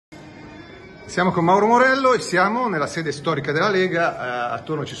Siamo con Mauro Morello e siamo nella sede storica della Lega,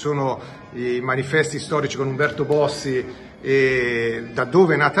 attorno ci sono i manifesti storici con Umberto Bossi e da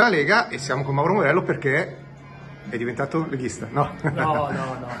dove è nata la Lega, e siamo con Mauro Morello perché è diventato leghista, no? No,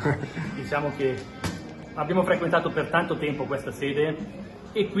 diciamo che abbiamo frequentato per tanto tempo questa sede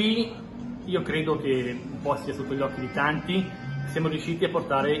e qui io credo che un po' sia sotto gli occhi di tanti, siamo riusciti a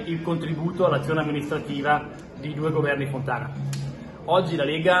portare il contributo all'azione amministrativa di due governi Fontana. Oggi la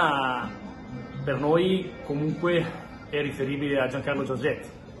Lega per noi comunque è riferibile a Giancarlo Giorgetti,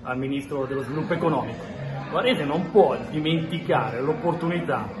 al Ministro dello Sviluppo Economico. Varese non può dimenticare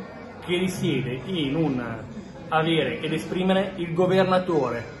l'opportunità che risiede in un avere ed esprimere il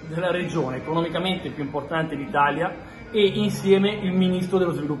governatore della regione economicamente più importante d'Italia e insieme il Ministro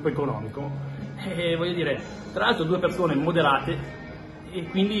dello Sviluppo Economico. Voglio dire, tra l'altro due persone moderate, e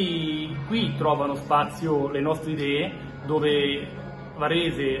quindi qui trovano spazio le nostre idee, dove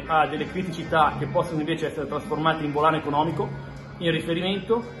Varese ha delle criticità che possono invece essere trasformate in volano economico, in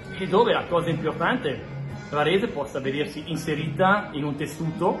riferimento, e dove la cosa importante, Varese possa vedersi inserita in un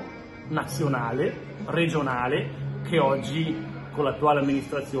tessuto nazionale, regionale, che oggi con l'attuale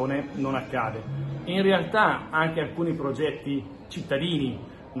amministrazione non accade. In realtà anche alcuni progetti cittadini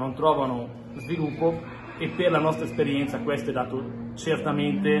non trovano sviluppo e per la nostra esperienza questo è dato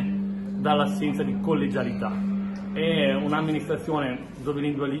certamente dall'assenza di collegialità. È un'amministrazione dove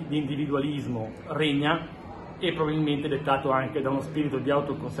l'individualismo regna e probabilmente dettato anche da uno spirito di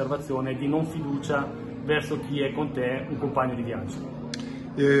autoconservazione e di non fiducia verso chi è con te un compagno di viaggio.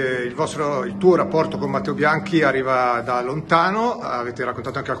 Il tuo rapporto con Matteo Bianchi arriva da lontano, avete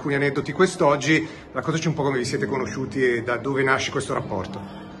raccontato anche alcuni aneddoti quest'oggi, raccontaci un po' come vi siete conosciuti e da dove nasce questo rapporto.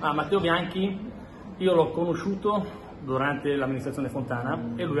 Matteo Bianchi io l'ho conosciuto durante l'amministrazione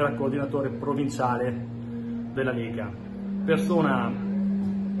Fontana e lui era coordinatore provinciale della Lega, persona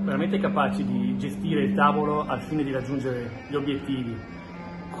veramente capace di gestire il tavolo al fine di raggiungere gli obiettivi.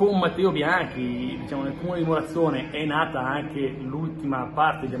 Con Matteo Bianchi, diciamo, nel comune di Morazzone è nata anche l'ultima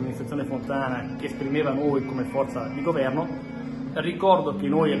parte di amministrazione Fontana che esprimeva noi come forza di governo. Ricordo che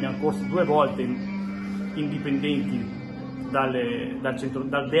noi abbiamo corso 2 volte indipendenti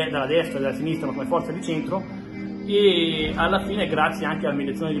dalla destra e dalla sinistra, ma come forza di centro, e alla fine, grazie anche alla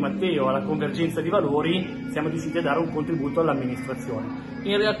mediazione di Matteo, alla convergenza di valori, siamo riusciti a dare un contributo all'amministrazione.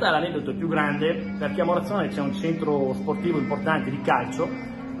 In realtà l'aneddoto è più grande perché a Morazzone c'è un centro sportivo importante di calcio.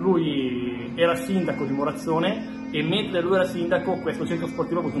 Lui era sindaco di Morazzone e mentre lui era sindaco questo centro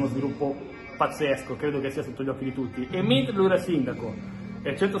sportivo ha avuto uno sviluppo pazzesco, credo che sia sotto gli occhi di tutti, e mentre lui era sindaco e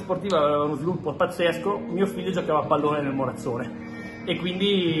il centro sportivo aveva uno sviluppo pazzesco, mio figlio giocava a pallone nel Morazzone e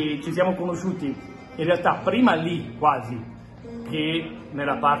quindi ci siamo conosciuti in realtà prima lì quasi che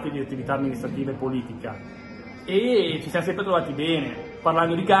nella parte di attività amministrativa e politica, e ci siamo sempre trovati bene,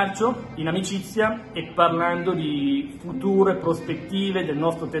 parlando di calcio, in amicizia e parlando di future prospettive del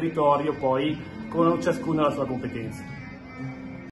nostro territorio, poi con ciascuno la sua competenza.